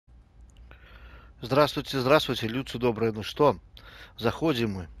Здравствуйте, здравствуйте, люди добрые. Ну что,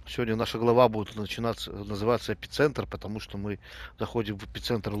 заходим мы. Сегодня наша глава будет называться «Эпицентр», потому что мы заходим в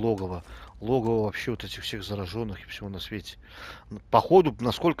эпицентр логова. Логово вообще вот этих всех зараженных и всего на свете. Походу,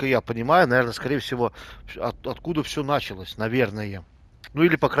 насколько я понимаю, наверное, скорее всего, откуда все началось, наверное. Ну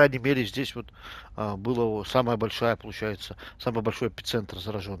или, по крайней мере, здесь вот было самая большая, получается, самый большой эпицентр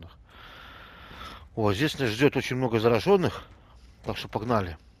зараженных. О, здесь нас ждет очень много зараженных, так что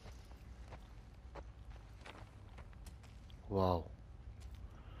погнали. Вау.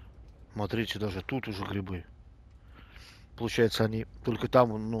 Смотрите, даже тут уже грибы. Получается, они только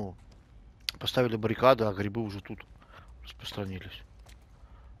там, ну, поставили баррикады, а грибы уже тут распространились.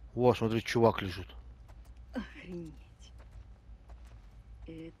 О, смотри, чувак лежит. Охренеть.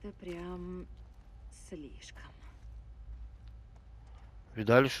 Это прям слишком.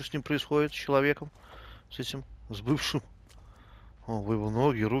 Видали, что с ним происходит, с человеком? С этим, с бывшим? О, в его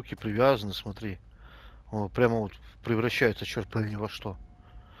ноги, руки привязаны, смотри. О, прямо вот превращается, черт пойми, во что.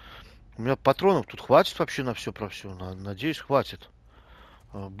 У меня патронов тут хватит вообще на все про все. Надеюсь, хватит.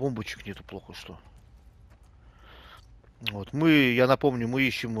 Бомбочек нету плохо что. Вот. Я напомню, мы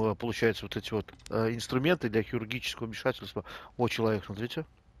ищем, получается, вот эти вот инструменты для хирургического вмешательства. О, человек, смотрите.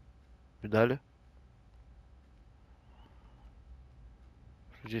 Видали?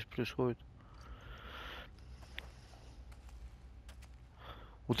 Что здесь происходит?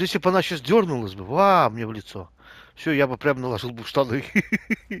 Вот если бы она сейчас дернулась бы, мне в лицо. Все, я бы прям наложил бы в штаны.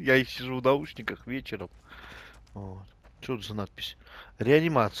 Я и сижу в наушниках вечером. Вот. Что это за надпись?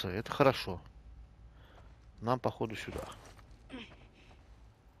 Реанимация. Это хорошо. Нам, походу, сюда.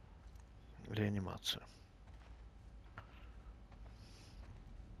 Реанимация.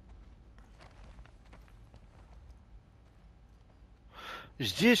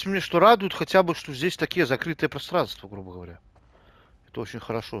 Здесь мне что радует, хотя бы, что здесь такие закрытые пространства, грубо говоря. Это очень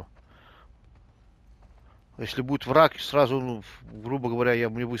хорошо. Если будет враг, сразу, ну, грубо говоря,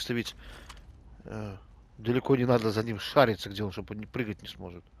 мне выставить э, далеко не надо за ним шариться, где он, чтобы он не прыгать не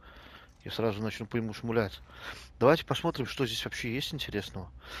сможет. Я сразу начну по ему шмулять. Давайте посмотрим, что здесь вообще есть интересного.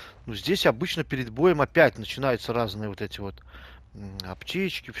 Ну, здесь обычно перед боем опять начинаются разные вот эти вот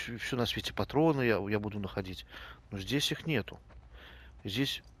аптечки, все на свете патроны я буду находить. Но здесь их нету.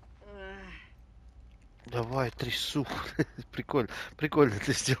 Здесь давай трясу. Прикольно. Прикольно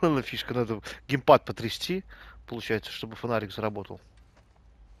это сделана фишка. Надо геймпад потрясти, получается, чтобы фонарик заработал.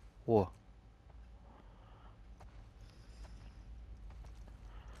 О,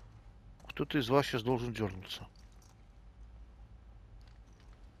 кто-то из вас сейчас должен дернуться.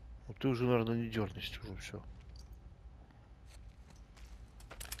 Вот ты уже, наверное, не дернешься уже все.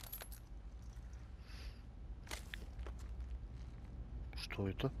 Что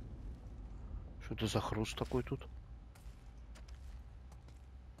это? Что это за хруст такой тут?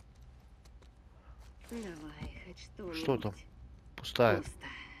 давай, хоть Что там? что-нибудь. Пустая. Пусто.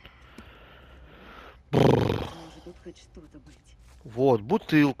 Бррр. Должно же тут хоть что-то быть. Вот,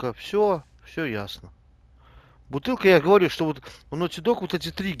 бутылка. Все ясно. Бутылка, я говорю, что вот у Naughty Dog вот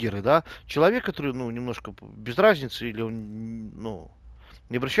эти триггеры, да, человек, который, ну, немножко без разницы, или он, ну,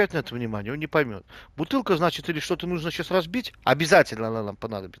 не обращает на это внимания, он не поймет. Бутылка, значит, или что-то нужно сейчас разбить, обязательно она нам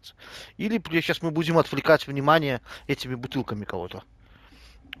понадобится. Или сейчас мы будем отвлекать внимание этими бутылками кого-то.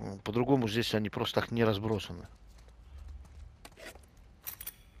 По-другому здесь они просто так не разбросаны.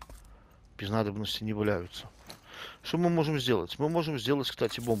 Без надобности не валяются. Что мы можем сделать? Мы можем сделать,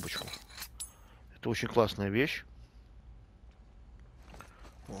 кстати, бомбочку. Это очень классная вещь.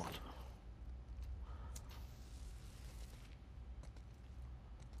 Вот.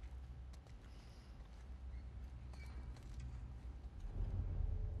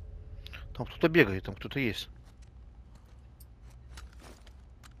 Там кто-то бегает, там кто-то есть.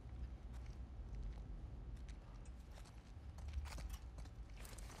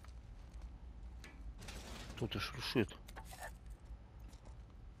 Кто-то шуршит.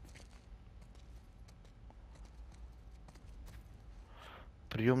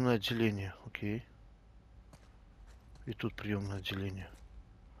 Приемное отделение, окей. И тут приемное отделение.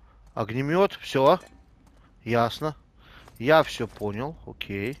 Огнемет, все, ясно. Я все понял,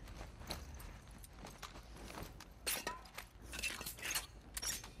 окей.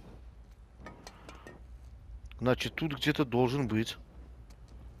 Значит, тут где-то должен быть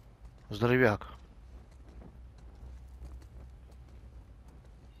здоровяк.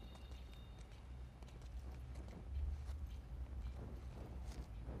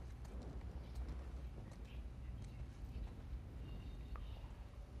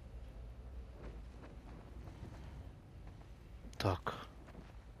 Так.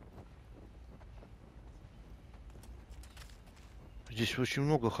 Здесь очень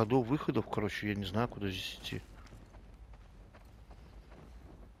много ходов, выходов. Короче, я не знаю, куда здесь идти.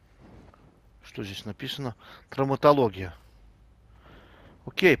 Что здесь написано? Травматология.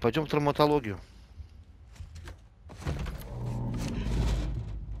 Окей, пойдем в травматологию.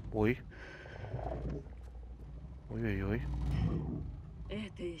 Ой. Ой-ой-ой.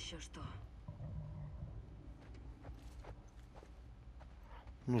 Это еще что?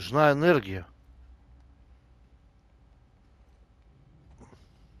 Нужна энергия.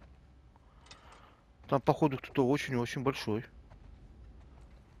 Там, походу, кто-то очень-очень большой.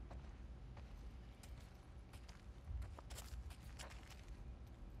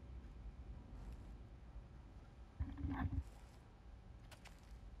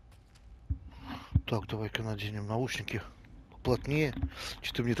 Так, давай-ка наденем наушники плотнее.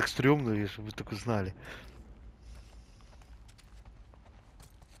 Что-то мне так стрёмно, если вы только знали.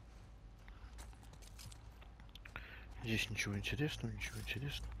 Здесь ничего интересного, ничего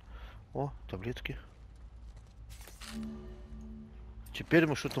интересного. О, таблетки. Теперь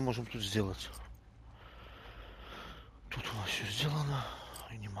мы что-то можем тут сделать. Тут у нас все сделано.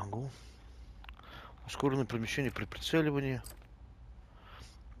 Я не могу. Ускоренное перемещение при прицеливании.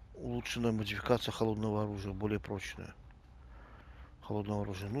 Улучшенная модификация холодного оружия, более прочная. Холодного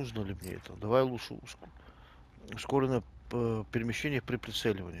оружия. Нужно ли мне это? Давай лучше ускоренное перемещение при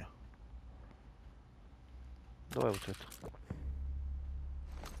прицеливании. Давай вот это.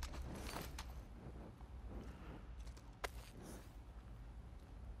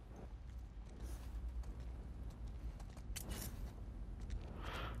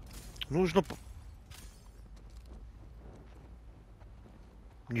 Нужно...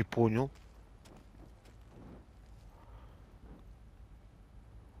 Не понял.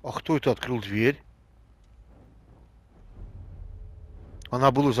 А кто это открыл дверь?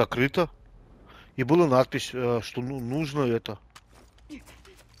 Она была закрыта. И была надпись, что нужно это.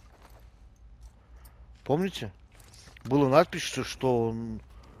 Помните? Была надпись, что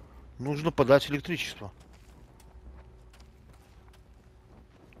нужно подать электричество.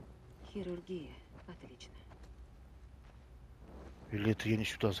 Хирургия. Отлично. Или это я не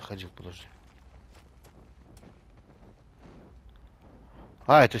сюда заходил, подожди.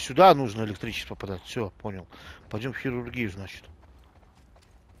 А, это сюда нужно электричество подать. Все, понял. Пойдем в хирургию, значит.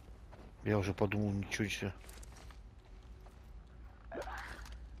 Я уже подумал, ничего себе.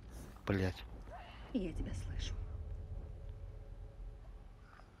 Блять. Я тебя слышу.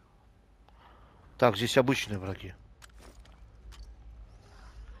 Так, здесь обычные враги.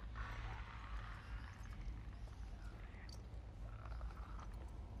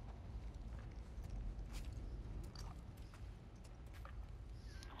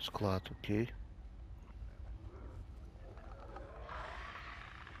 Склад, окей.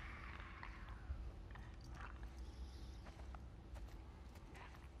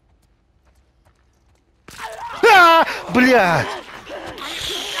 Блядь!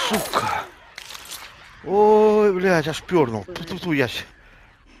 Сука! Ой, блядь, аж пернул. Ту-ту-ту, я... Что,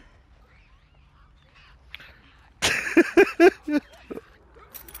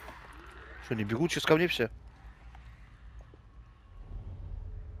 не бегут сейчас ко мне все?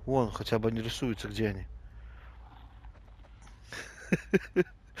 Вон, хотя бы они рисуются, где они.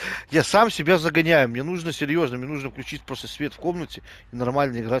 Я сам себя загоняю. Мне нужно серьезно, мне нужно включить просто свет в комнате и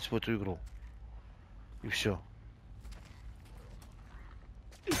нормально играть в эту игру. И все.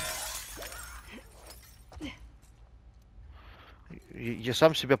 Я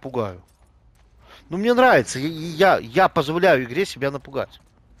сам себя пугаю. Ну, мне нравится. Я позволяю игре себя напугать.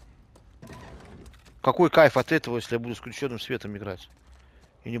 Какой кайф от этого, если я буду с включенным светом играть?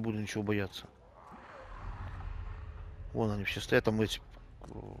 И не буду ничего бояться. Вон они все стоят, там эти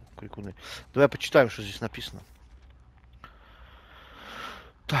крикуны. Давай почитаем, что здесь написано.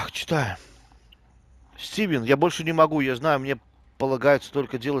 Так, читаем. Стивен, я больше не могу, я знаю, мне полагается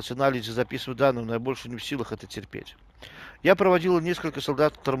только делать анализ и записывать данные, но я больше не в силах это терпеть. Я проводила несколько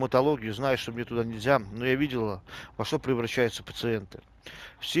солдат в травматологию, знаю, что мне туда нельзя, но я видела, во что превращаются пациенты.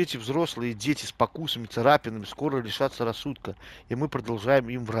 Все эти взрослые дети с покусами, царапинами скоро лишатся рассудка, и мы продолжаем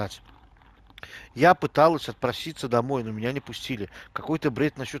им врать. Я пыталась отпроситься домой, но меня не пустили. Какой-то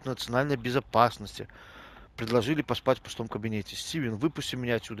бред насчет национальной безопасности. Предложили поспать в пустом кабинете. Стивен, выпусти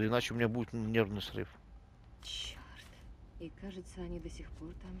меня отсюда, иначе у меня будет нервный срыв. Черт. И кажется, они до сих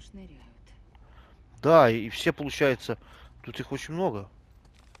пор там шныряют. Да, и все, получается, тут их очень много.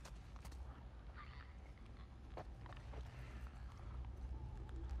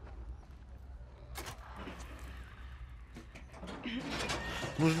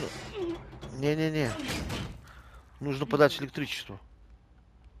 Нужно... Не-не-не. Нужно подать электричество.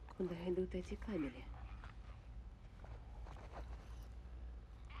 Куда идут эти кабели?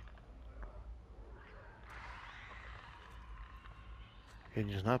 Я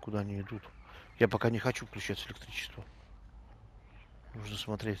не знаю, куда они идут. Я пока не хочу включать электричество. Нужно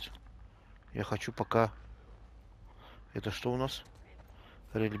смотреть. Я хочу пока... Это что у нас?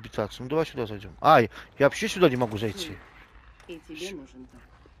 Реабилитация. Ну давай сюда зайдем. Я вообще сюда не могу зайти. И тебе нужен дом.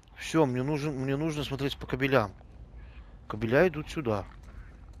 Все, мне нужно смотреть по кабелям. Кабеля идут сюда.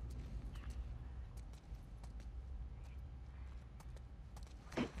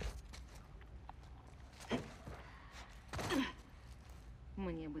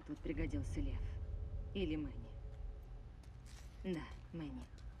 Мне бы тут пригодился Лев. Или Мэнни. Да, Мэнни.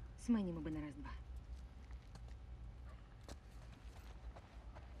 С Мэнни мы бы на раз-два.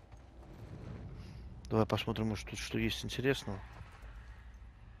 Давай посмотрим, может тут что есть интересного.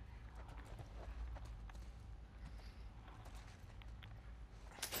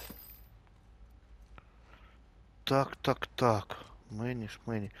 Так. Мэнни.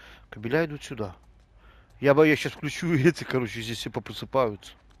 Кабеля идут сюда. Я сейчас включу эти, короче, здесь все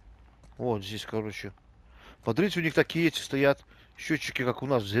просыпаются. Вот здесь, короче. Смотрите, у них такие эти стоят счетчики, как у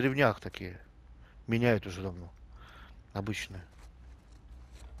нас в деревнях такие. Меняют уже давно. Обычные.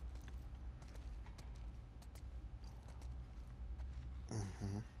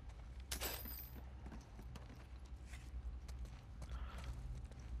 Угу.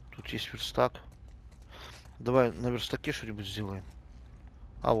 Тут есть верстак. Давай на верстаке что-нибудь сделаем.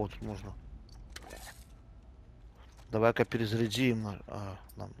 Вот можно. Давай-ка перезарядим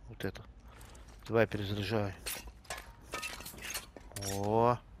нам вот это. Давай перезаряжай.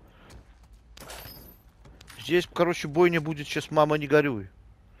 О. Здесь, короче, бойня будет сейчас, мама, не горюй.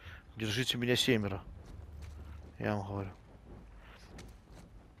 Держите меня 7. Я вам говорю.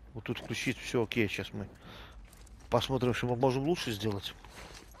 Вот тут включить, все окей. Сейчас мы посмотрим, что мы можем лучше сделать.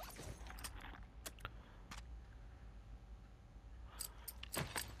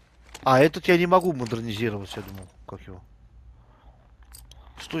 Этот я не могу модернизировать, я думал. Как его?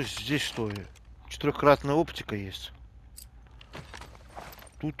 Что здесь, что ли? 4-кратная оптика есть.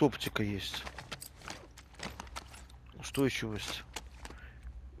 Тут оптика есть. Устойчивость.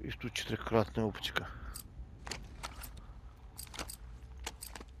 И тут 4-кратная оптика.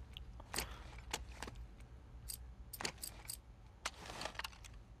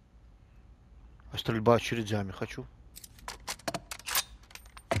 Стрельба очередями хочу.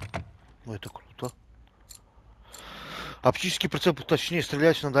 Это круто. Оптический прицел точнее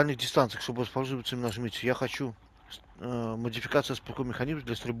стрелять на дальних дистанциях, чтобы воспользоваться им нажмите. Я хочу модификация спускового механизма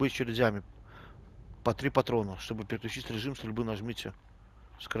для стрельбы очередями. По 3 патрона. Чтобы переключить режим стрельбы, нажмите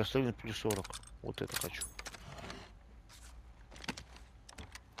скорострельный плюс 40. Вот это хочу.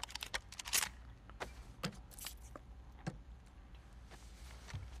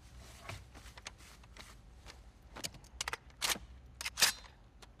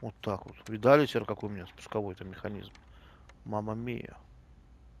 Вот так вот. Видали теперь, какой у меня спусковой-то механизм? Мама мия.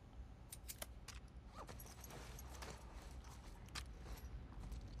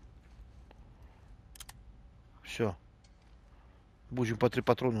 Все. Будем по 3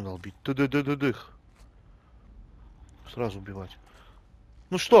 патрона долбить. Ты-ды-ды-ды-дых. Сразу убивать.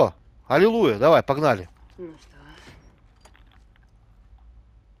 Ну что? Аллилуйя. Давай, погнали. Ну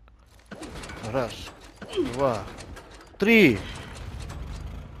что? 1, 2, 3.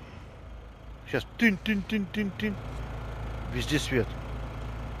 Сейчас. Тын-тын-тын-тын-тын. Везде свет.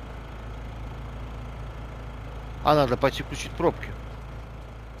 Надо пойти включить пробки.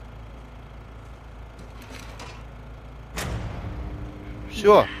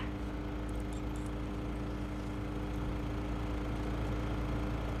 Все.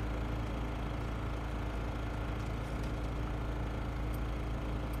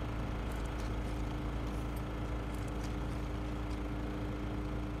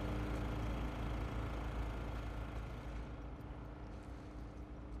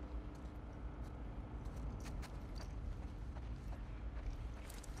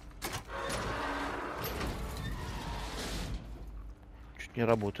 Не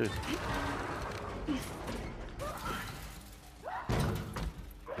работает.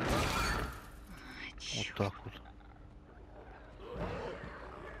 Вот так вот.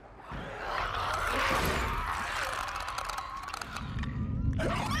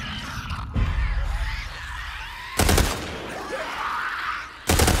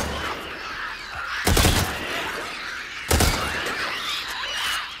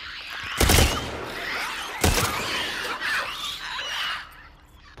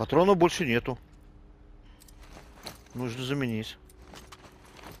 Патронов больше нету. Нужно заменить.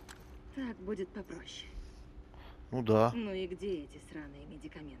 Так будет попроще. Ну да. Ну и где эти сраные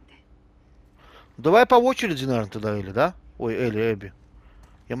медикаменты? Давай по очереди, наверное, тогда, Элли, да? Ой, Элли, Эбби.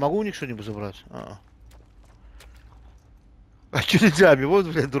 Я могу у них что-нибудь забрать? Очередями. Вот,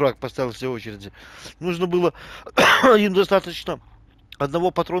 блядь, дурак поставил все очереди. Нужно было... Им достаточно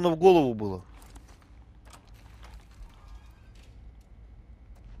одного патрона в голову было.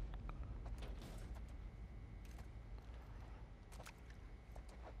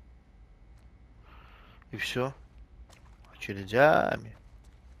 И все. Очередями.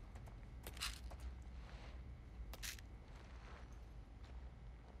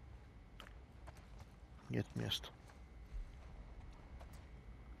 Нет места.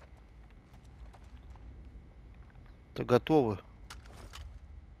 То готовы.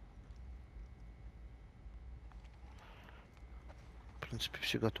 В принципе,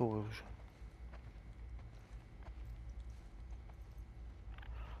 все готовы уже.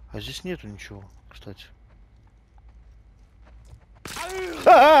 А здесь нету ничего, кстати.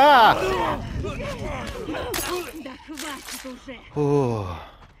 Да хватит уже. О,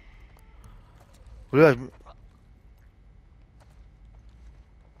 блядь,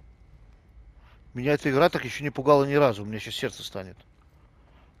 меня эта игра так еще не пугала ни разу. У меня сейчас сердце станет.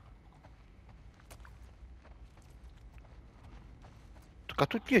 Так а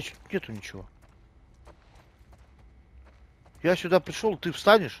тут нету ничего. Я сюда пришел, ты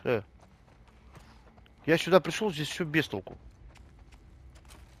встанешь? Я сюда пришел, здесь все без толку.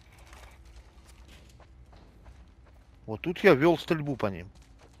 Вот тут я вел стрельбу по ним.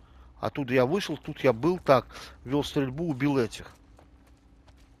 Оттуда я вышел, тут я был так, вел стрельбу, убил этих.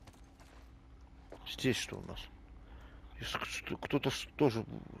 Здесь что у нас? Кто-то тоже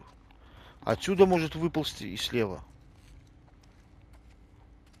отсюда может выползти и слева.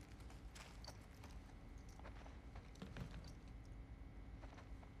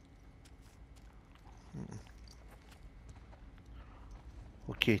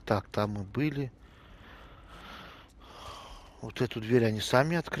 Окей, так, там мы были. Вот эту дверь они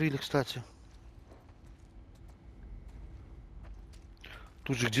сами открыли, кстати.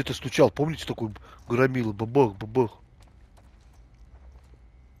 Тут же где-то стучал, помните, такой громила, бабах, бабах.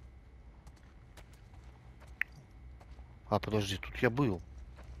 А, подожди, тут я был.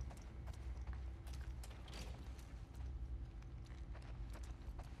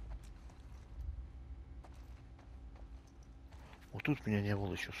 Вот тут меня не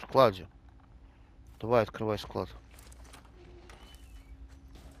было еще, в складе. Давай, открывай склад.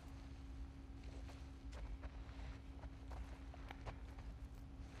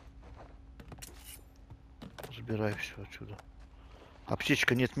 Забирай все отсюда.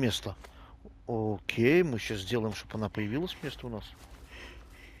 Аптечка, нет места. Окей, мы сейчас сделаем, чтобы она появилась место у нас.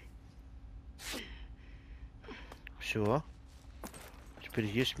 Все. Теперь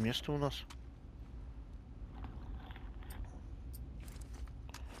есть место у нас.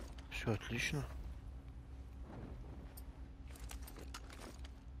 Все отлично.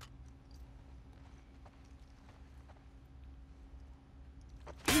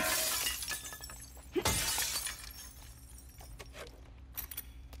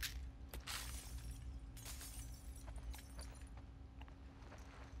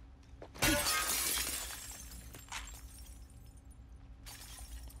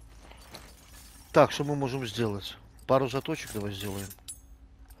 Так, что мы можем сделать? Пару заточек давай сделаем.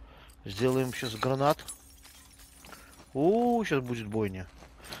 Сделаем сейчас гранат. О, сейчас будет бойня.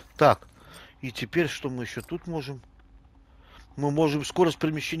 Так, и теперь что мы еще тут можем? Мы можем скорость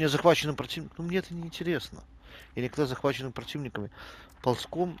перемещения захваченным противником. Ну, мне это не интересно. Я никогда захваченным противниками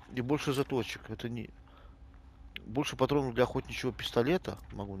ползком и больше заточек. Это не... Больше патронов для охотничьего пистолета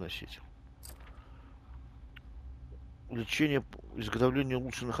могу носить. Лечение, изготовление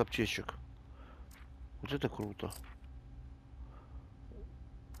улучшенных аптечек. Вот это круто.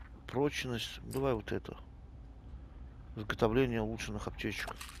 Прочность. Давай вот это. Изготовление улучшенных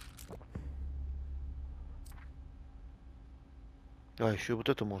аптечек. А, еще и вот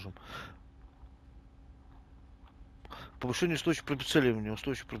это можем. Повышение устойчивости при прицеливании.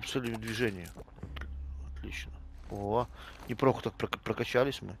 Устойчивость при прицеливании движения. Отлично. О, неплохо так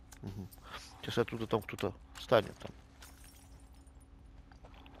прокачались мы. Угу. Сейчас оттуда там кто-то станет там.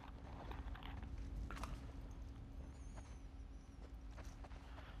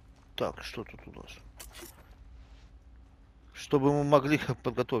 Так, что тут у нас? Чтобы мы могли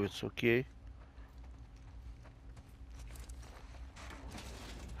подготовиться, окей.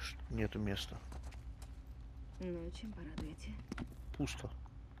 Нету места. Ну, чем порадуете? Пусто.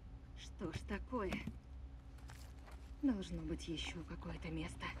 Что ж такое? Должно быть еще какое-то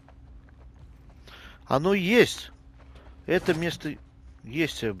место. Оно есть. Это место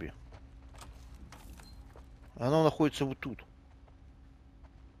есть, Эбби. Оно находится вот тут.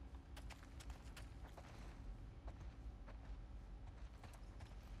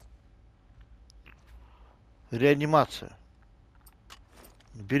 Реанимация.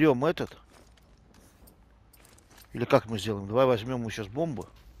 Берем этот. Или как мы сделаем? Давай возьмем мы сейчас бомбу.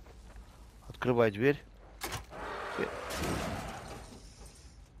 Открывай дверь.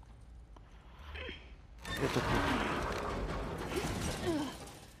 Это тут.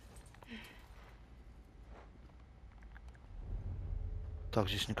 Так,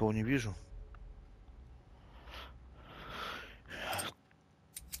 здесь никого не вижу.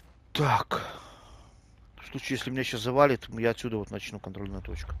 Так. В случае, если меня сейчас завалит, я отсюда вот начну контрольную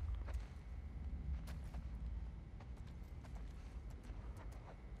точку.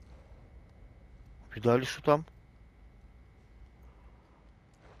 Видали, что там?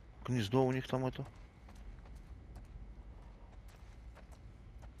 Гнездо у них там это.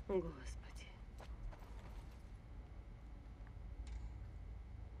 Господи.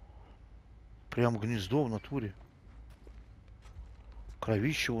 Прям гнездо в натуре.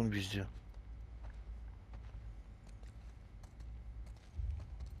 Кровище вон везде.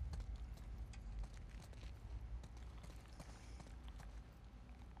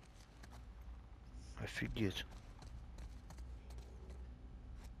 Офигеть.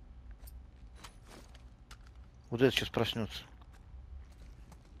 Вот это сейчас проснется.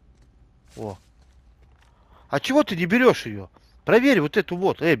 О. А чего ты не берешь ее? Проверь вот эту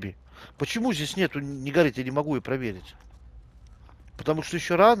вот, Эбби. Почему здесь нету, не горит, я не могу ее проверить? Потому что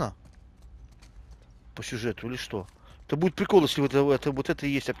еще рано? По сюжету или что? Это будет прикол, если вот это и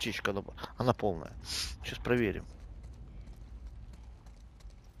есть аптечка, она полная. Сейчас проверим.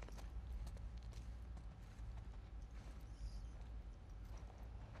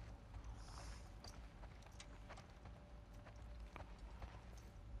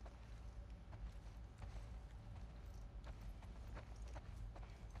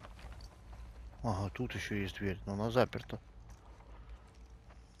 Ага, тут еще есть дверь, но она заперта.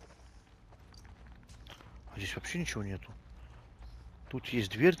 А здесь вообще ничего нету. Тут есть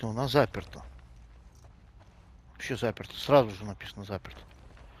дверь, но она заперта. Вообще заперта. Сразу же написано заперта.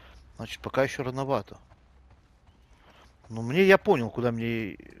 Значит, пока еще рановато. Но мне, я понял, куда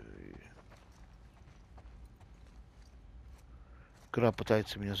мне игра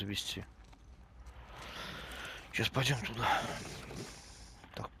пытается меня завести. Сейчас пойдем туда.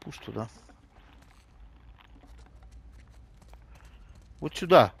 Так, пусто, да? Вот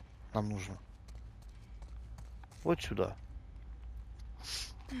сюда нам нужно. Вот сюда.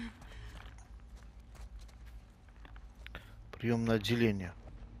 Приемное отделение.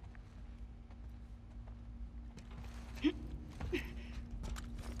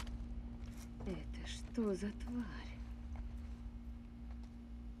 Это что за тварь?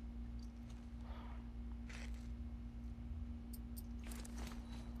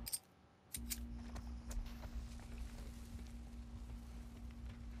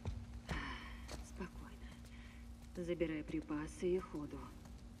 Спокойно. Забирай припасы и ходу.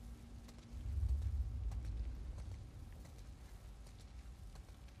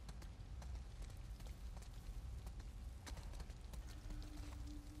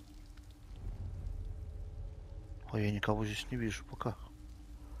 А я никого здесь не вижу пока.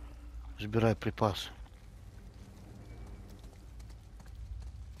 Забирай припасы.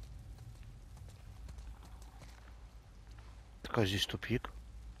 Так, а здесь тупик.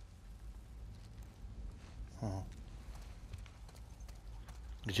 Ага.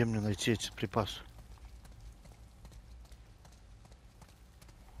 Где мне найти эти припасы?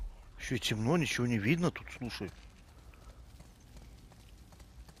 Еще и темно, ничего не видно тут, слушай.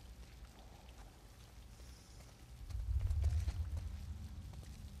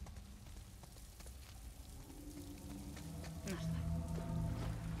 Нашла.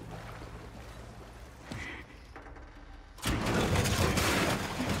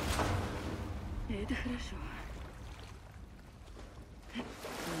 Это хорошо. Не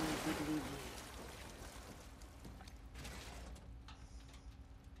подведи.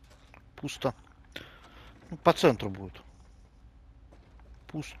 Пусто. Ну, по центру будет.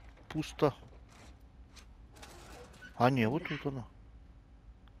 Пусто. А не, вот тут она.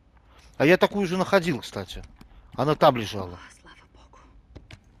 А я такую же находил, кстати. Она там лежала. О, слава богу.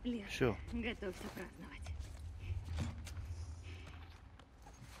 Лев, Все. готовься праздновать.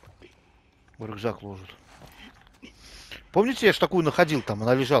 В рюкзак ложит. Помните, я ж такую находил там,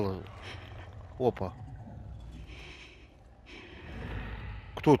 она лежала. Опа.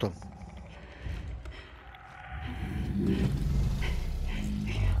 Кто там?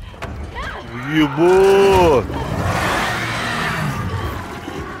 Ебать!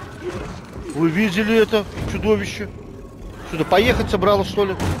 Вы видели это чудовище? Сюда поехать собралось, что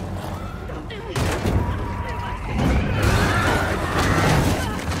ли?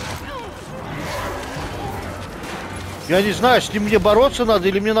 Я не знаю, с ним мне бороться надо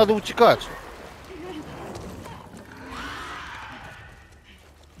или мне надо утекать.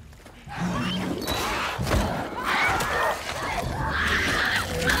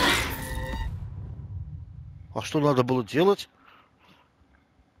 А что надо было делать?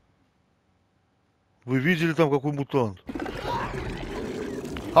 Вы видели там какой мутант?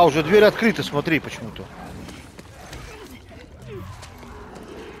 А, уже дверь открыта, смотри, почему-то.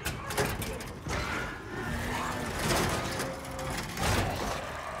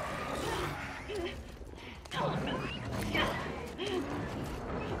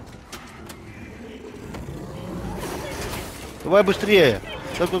 Давай быстрее.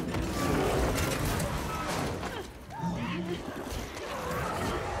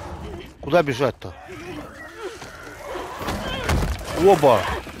 Куда бежать-то? Оба.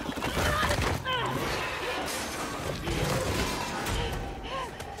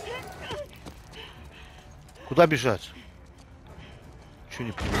 Куда бежать? Чё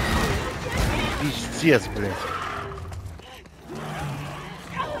не понимаю? Пиздец, блядь.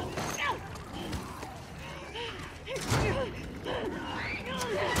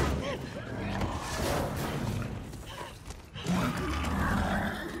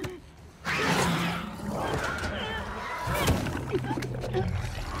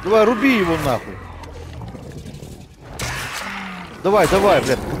 Давай, руби его нахуй. Давай, давай,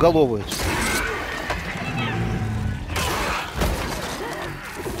 блядь, головой.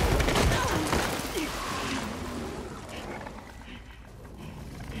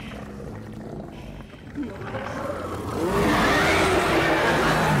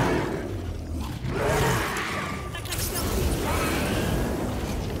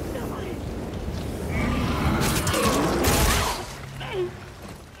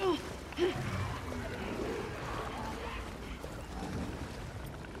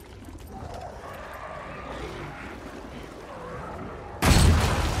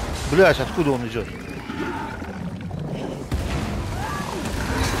 Блять, откуда он идет?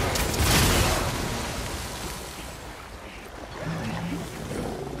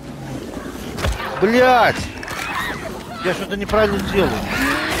 Блять! Я что-то неправильно делаю.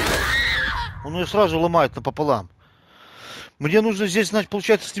 Он ее сразу ломает напополам. Мне нужно здесь, значит,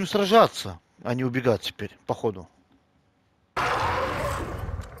 получается, с ним сражаться, а не убегать теперь, походу.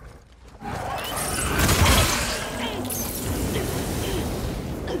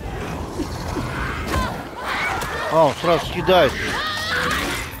 А, он сразу съедает.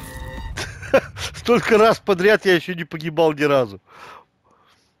 Столько раз подряд я еще не погибал ни разу.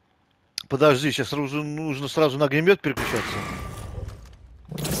 Подожди, сейчас нужно сразу на огнемет переключаться.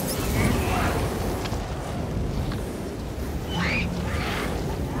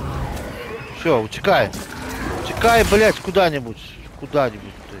 Все, утекай. Утекай, блядь, куда-нибудь.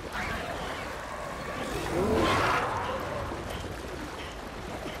 Куда-нибудь.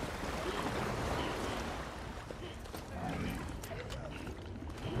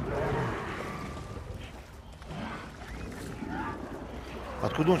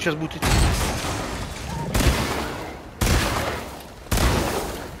 Откуда он сейчас будет идти?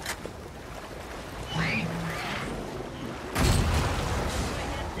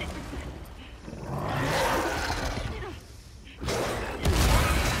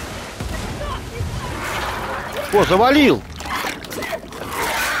 О, завалил!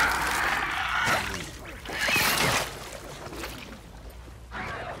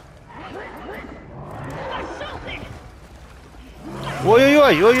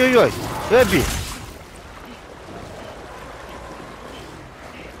 Ой-ой-ой, ой-ой-ой, Эбби!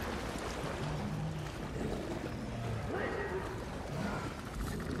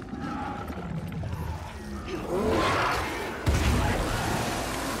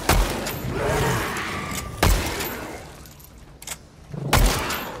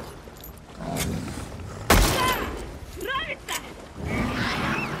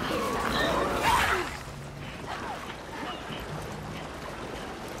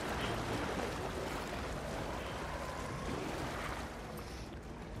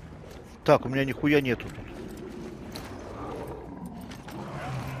 Так, у меня нихуя нету тут.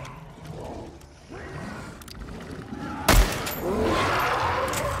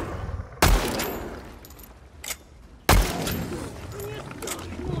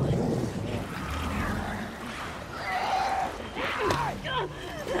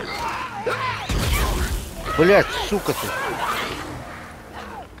 Блять, сука ты.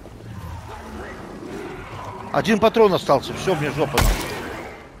 Один патрон остался, все, мне жопа надо.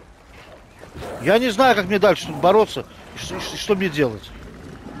 Я не знаю, как мне дальше тут бороться и что мне делать.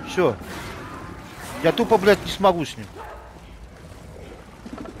 Все. Я тупо, блядь, не смогу с ним.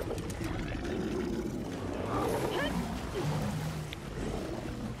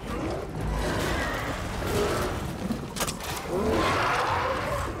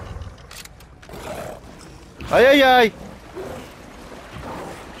 Ай-яй-яй!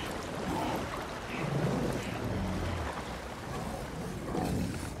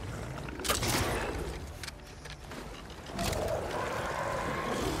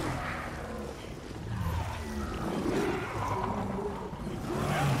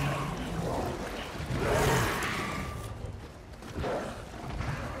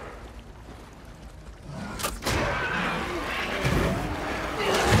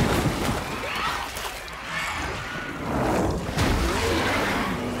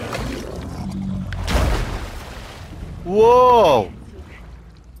 Воу!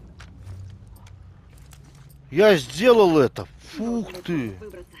 Я сделал это! Фух ты!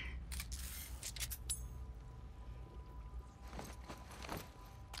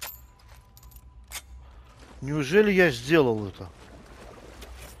 Неужели я сделал это?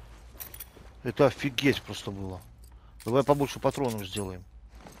 Это офигеть просто было. Давай побольше патронов сделаем.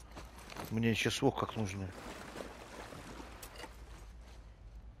 Мне сейчас ох как нужны.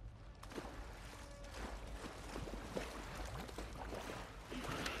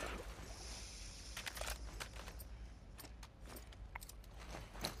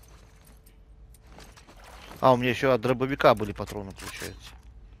 А, у меня еще от дробовика были патроны, получается.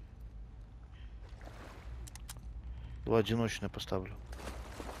 Два одиночные поставлю.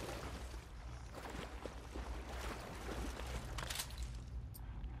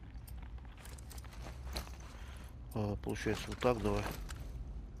 Получается вот так, давай.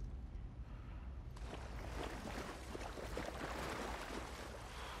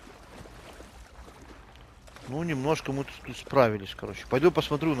 Ну, немножко мы тут справились, короче. Пойду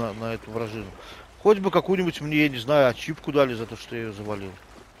посмотрю на эту вражину. Хоть бы какую-нибудь мне, я не знаю, ачивку дали за то, что я ее завалил.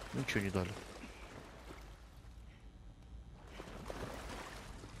 Ничего не дали.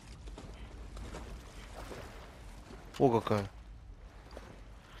 О, какая.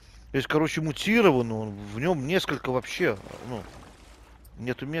 Есть, короче, мутированный, он, в нем несколько вообще, ну,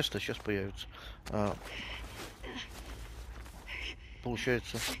 нету места, сейчас появится.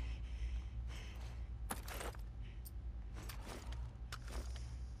 Получается.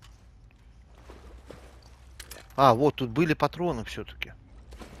 А, вот тут были патроны все-таки.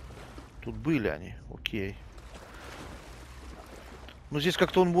 Тут были они, окей. Но здесь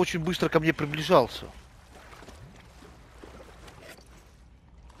как-то он очень быстро ко мне приближался.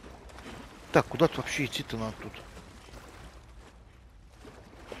 Так, куда-то вообще идти-то надо тут?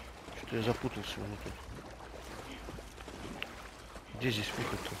 Что-то я запутался уже тут. Где здесь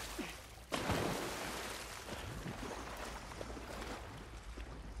выход-то?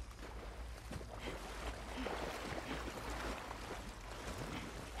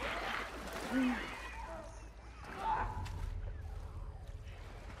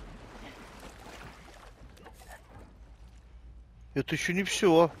 Это еще не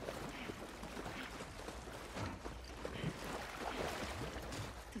все.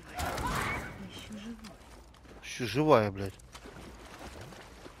 Еще живая, блядь.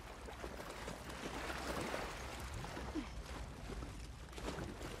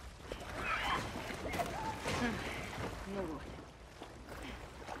 Ну вот.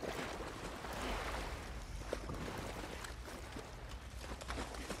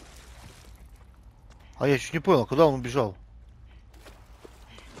 А я чуть не понял, куда он убежал?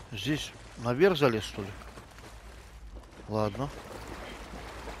 Здесь наверх залез, что ли? Ладно.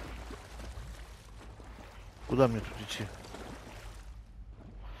 Куда мне тут идти?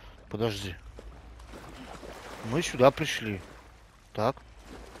 Подожди. Мы сюда пришли. Так.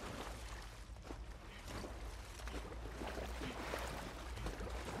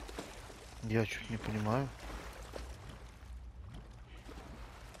 Я чуть не понимаю.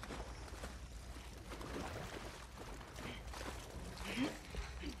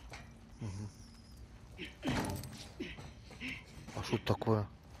 А что это такое?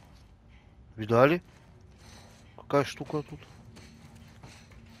 Видали? Какая штука тут?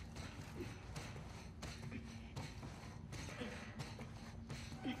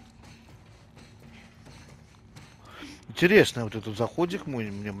 Интересный вот этот заходик мой,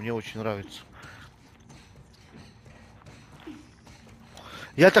 мне очень нравится.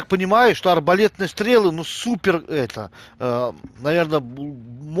 Я так понимаю, что арбалетные стрелы, ну супер это, наверное,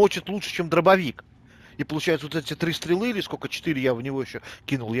 мочит лучше, чем дробовик. И получается вот эти 3 стрелы, или сколько, 4 я в него еще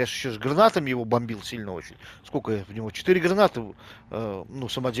кинул. Я еще с гранатами его бомбил сильно очень. Сколько я в него? 4 гранаты, ну,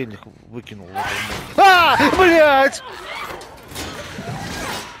 самодельных выкинул. А, блядь!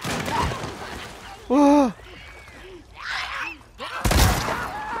 А!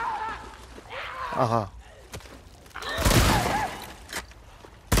 Ага.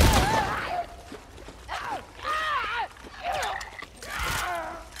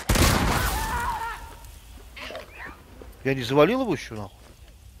 Я не завалил его еще, нахуй?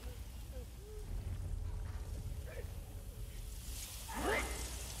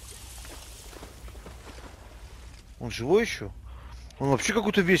 Он живой еще? Он вообще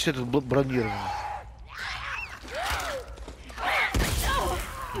какой-то весь этот бронированный.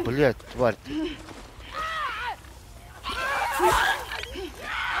 Блядь, тварь ты.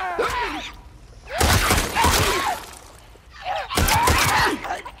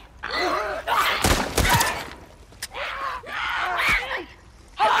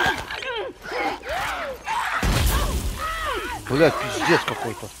 Блядь, пиздец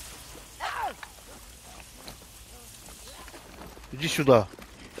какой-то. Иди сюда.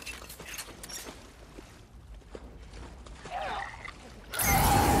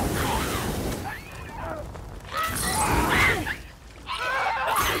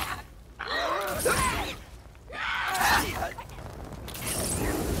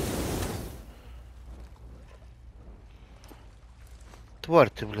 Тварь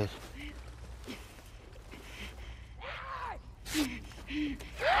ты, блядь.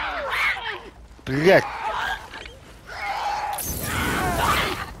 Блядь.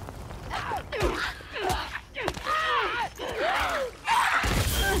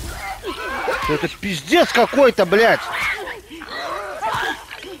 Это пиздец какой-то, блядь.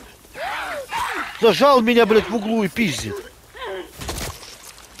 Зажал меня, блядь, в углу и пиздит.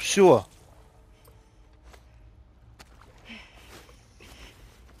 Все.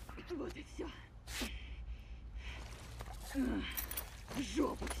 Вот и все. В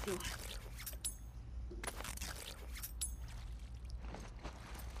жопу все.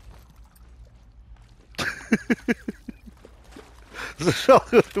 Зажал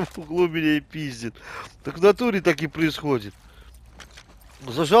в углу меня и пиздит. Так в натуре так и происходит.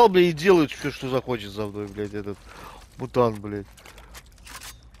 Зажал, блядь, и делает все, что захочет за мной, блядь, этот мутант, блядь.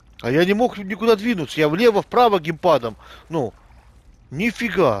 А я не мог никуда двинуться. Я влево-вправо геймпадом. Ну,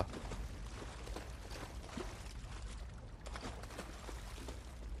 нифига.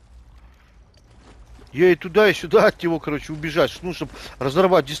 Я и туда, и сюда от него, короче, убежать. Ну, чтобы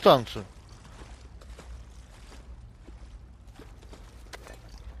разорвать дистанцию.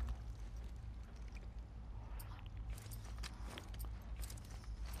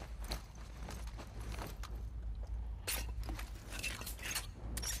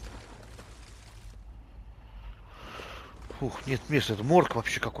 Фух, нет места. Это морг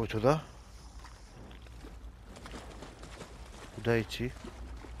вообще какой-то, да? Куда идти?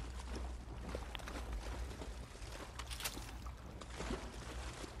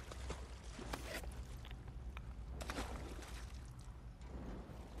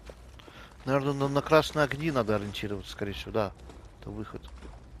 Наверное, на красные огни надо ориентироваться, скорее всего, да. Это выход.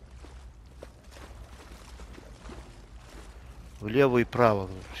 Влево и право.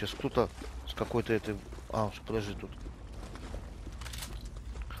 Сейчас кто-то с какой-то этой... А, подожди, тут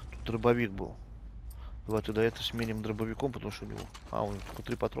дробовик был. Давай тогда это сменим дробовиком, потому что у него... А, у него только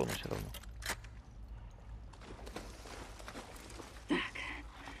 3 патрона все равно.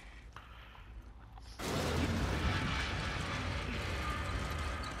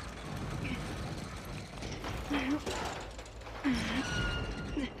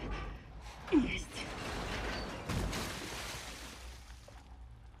 Есть.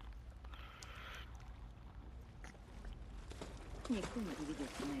 Никто не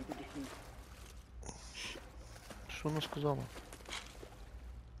доведется на эту беседу. Что она сказала?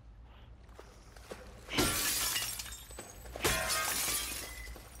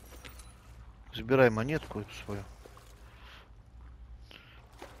 Забирай монетку эту свою.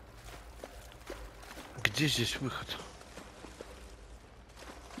 Где здесь выход?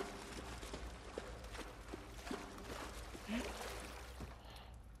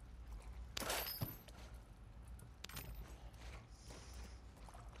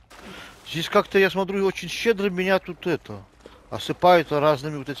 Здесь как-то, я смотрю, очень щедро меня тут это осыпают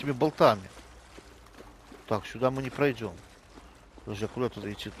разными вот этими болтами. Так, сюда мы не пройдем. Даже куда-то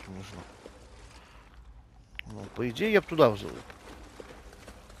идти тут нужно. Ну, по идее, я бы туда взял.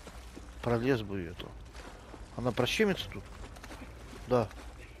 Пролез бы эту. Она прощемится тут? Да.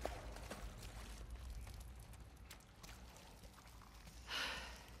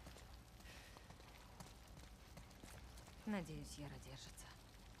 Надеюсь, Яра держится.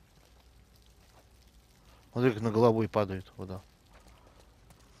 Смотри, как на головой падает вода.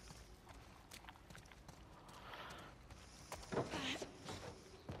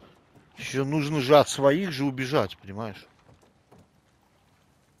 Еще нужно же от своих же убежать, понимаешь?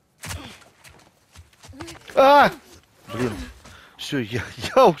 А! Блин. Все,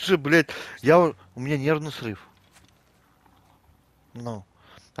 я уже, блядь, у меня нервный срыв. Ну.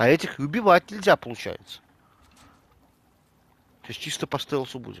 А этих и убивать нельзя, получается. Сейчас чисто по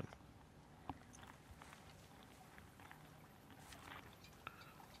стелсу будем.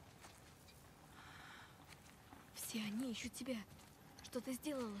 Все они ищут тебя. Что ты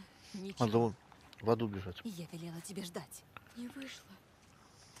сделала? Надо Ничего. вон в аду бежать. Я велела тебе ждать. Не вышло.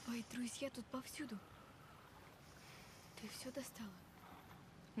 Твои друзья тут повсюду. Ты все достала?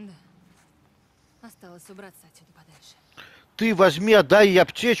 Да. Осталось убраться отсюда подальше. Ты возьми, отдай ей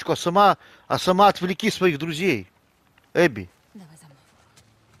аптечку, а сама отвлеки своих друзей. Эбби. Давай за мной.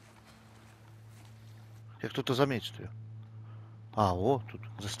 Я кто-то заметит ее. А, о, тут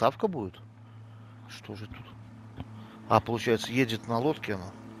заставка будет. Что же тут? А, получается, едет на лодке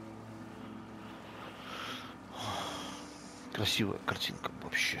она. Красивая картинка.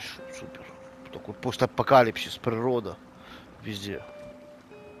 Вообще супер. Такой постапокалипсис, природа. Везде.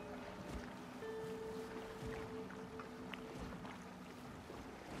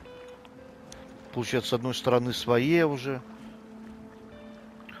 Получается, с одной стороны свои уже.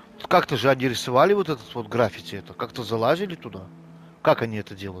 Как-то же они рисовали вот этот вот граффити. Это как-то залазили туда. Как они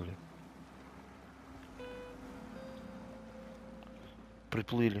это делали?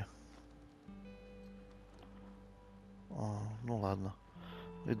 Приплыли. Ну ладно.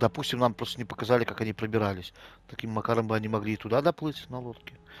 И, допустим, нам просто не показали, как они пробирались. Таким макаром бы они могли и туда доплыть на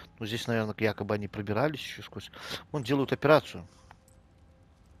лодке. Но здесь, наверное, якобы они пробирались еще сквозь. Вон делают операцию.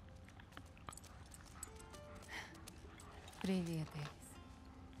 Привет, Элис.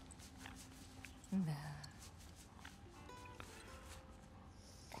 Да.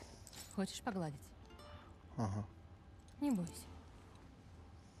 Хочешь погладить? Ага. Не бойся.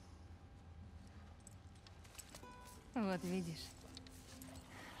 Вот видишь.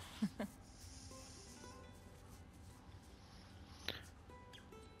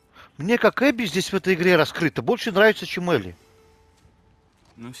 Мне как Эбби здесь в этой игре раскрыто больше нравится, чем Элли.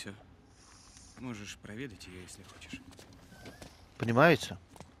 Ну все. Можешь проведать ее, если хочешь. Понимаете?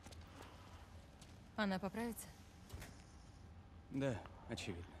 Она поправится? Да,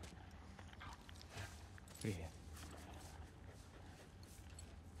 очевидно. Привет.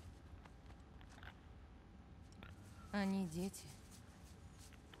 Они дети.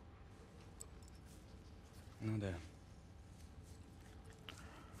 Ну да.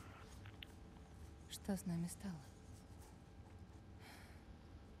 Что с нами стало?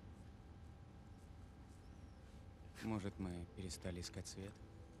 Может, мы перестали искать свет?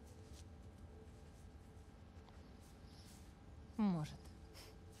 Может.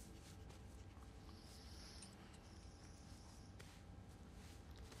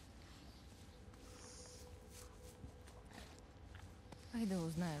 Пойду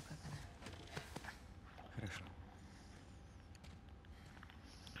узнаю, как она. Хорошо.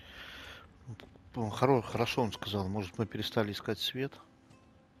 Хорошо он сказал. Может, мы перестали искать свет?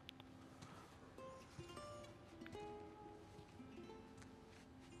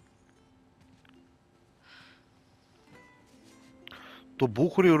 То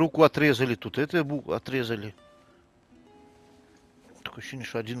Бухарю руку отрезали, тут это отрезали. Такое ощущение,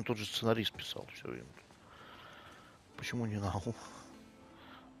 что один и тот же сценарист писал все время. Почему не Нау?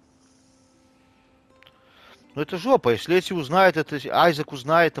 Ну это жопа. Если эти узнают, это Айзек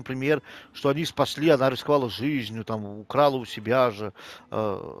узнает, например, что они спасли, она рисковала жизнью, там украла у себя же,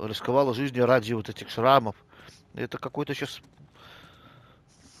 рисковала жизнью ради вот этих шрамов. Это какой-то сейчас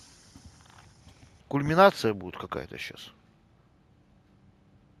кульминация будет какая-то сейчас.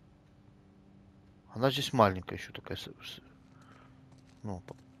 Она здесь маленькая еще такая, ну,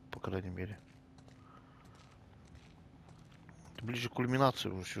 по крайней мере. Это ближе к кульминации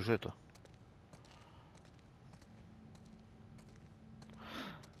уже сюжета.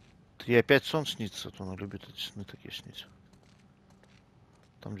 Ей опять сон снится, а то она любит эти сны такие снить.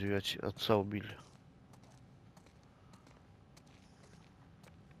 Там, где отца убили.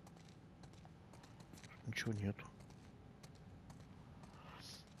 Ничего нету.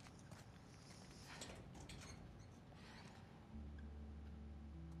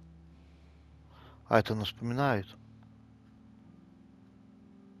 А это она вспоминает.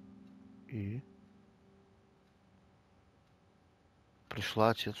 И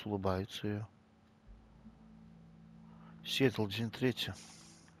пришла, отец улыбается ее. Сиэтл, день 3.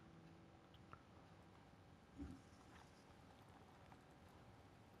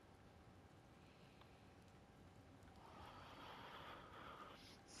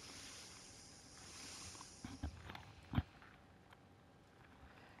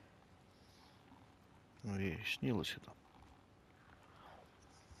 Ну, ей снилось это.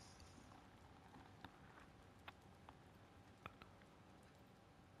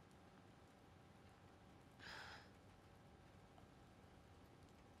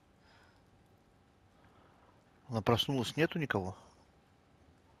 Она проснулась, нету никого?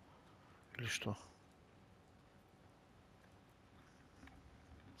 Или что?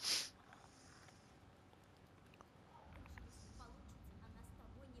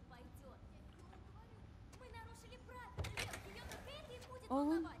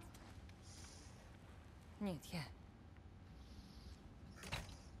 Оуэн? Нет, я.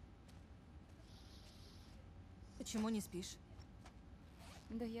 Почему не спишь?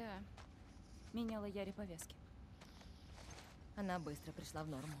 Да я меняла Яре повязки. Она быстро пришла в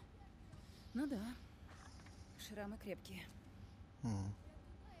норму. Ну да, шрамы крепкие. М.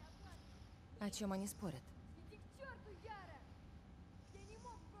 О чем они спорят?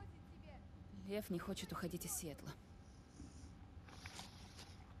 Лев не хочет уходить из Сиэтла.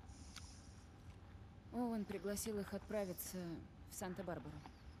 Оуэн пригласил их отправиться в Санта-Барбару.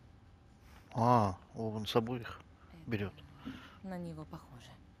 А, он с собой их берет. На него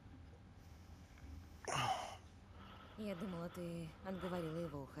похоже. Я думала, ты отговорила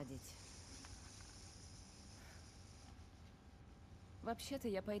его уходить. Вообще-то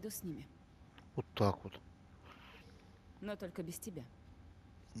я пойду с ними, Вот так вот. но только без тебя.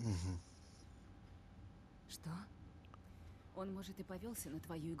 Мгм. Что? Он, может, и повелся на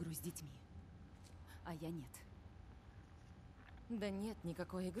твою игру с детьми, а я нет. Да нет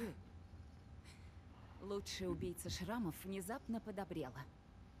никакой игры. Лучшая убийца шрамов внезапно подобрела.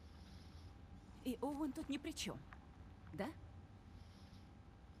 И Оуэн тут ни при чем, да?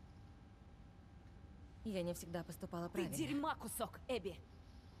 Я не всегда поступала Ты правильно. дерьма кусок, Эбби!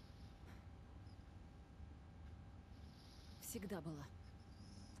 Всегда была.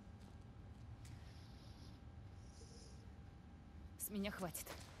 С меня хватит.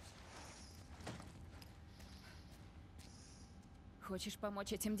 Хочешь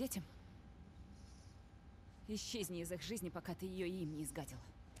помочь этим детям? Исчезни из их жизни, пока ты ее и им не изгадил.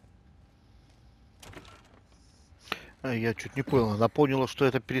 Я чуть не понял. Она поняла, что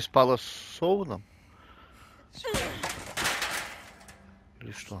это переспала с Оуэном?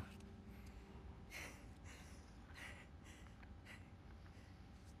 Или что?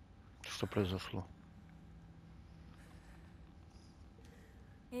 Что произошло?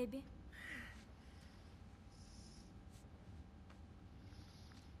 Эбби?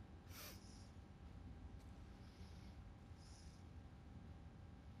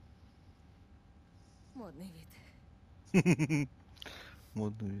 Модный вид.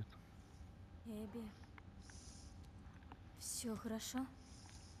 Модный вид. Эбби. Все хорошо?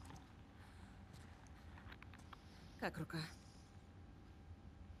 Как рука?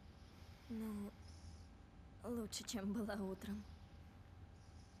 Ну, лучше, чем была утром.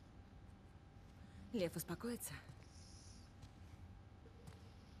 Лев успокоится?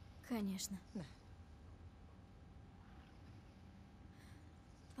 Конечно. Да.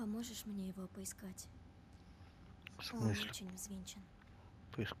 Поможешь мне его поискать? В Он смысле? очень взвинчен.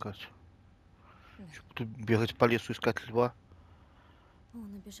 Поискать. Да. Чё, буду бегать по лесу искать льва?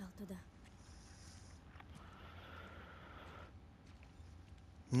 Он убежал туда.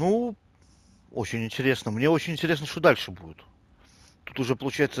 Ну, очень интересно. Мне очень интересно, что дальше будет. Тут уже,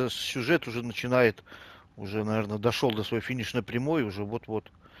 получается, сюжет уже начинает, уже, наверное, дошел до своей финишной прямой, уже вот-вот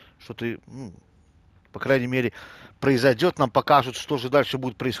что-то, ну, по крайней мере, произойдет, нам покажут, что же дальше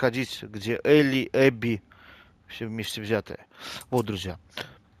будет происходить, где Элли, Эбби, все вместе взятые. Вот, друзья.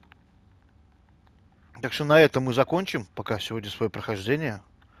 Так что на этом мы закончим пока сегодня свое прохождение.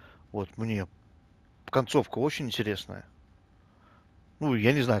 Вот, мне концовка очень интересная. Ну,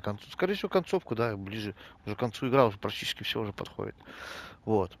 я не знаю, скорее всего, концовку, да, ближе уже к концу игра уже практически все уже подходит.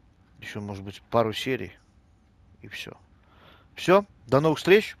 Вот. Еще, может быть, пару серий. И все. Все. До новых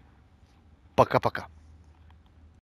встреч. Пока-пока.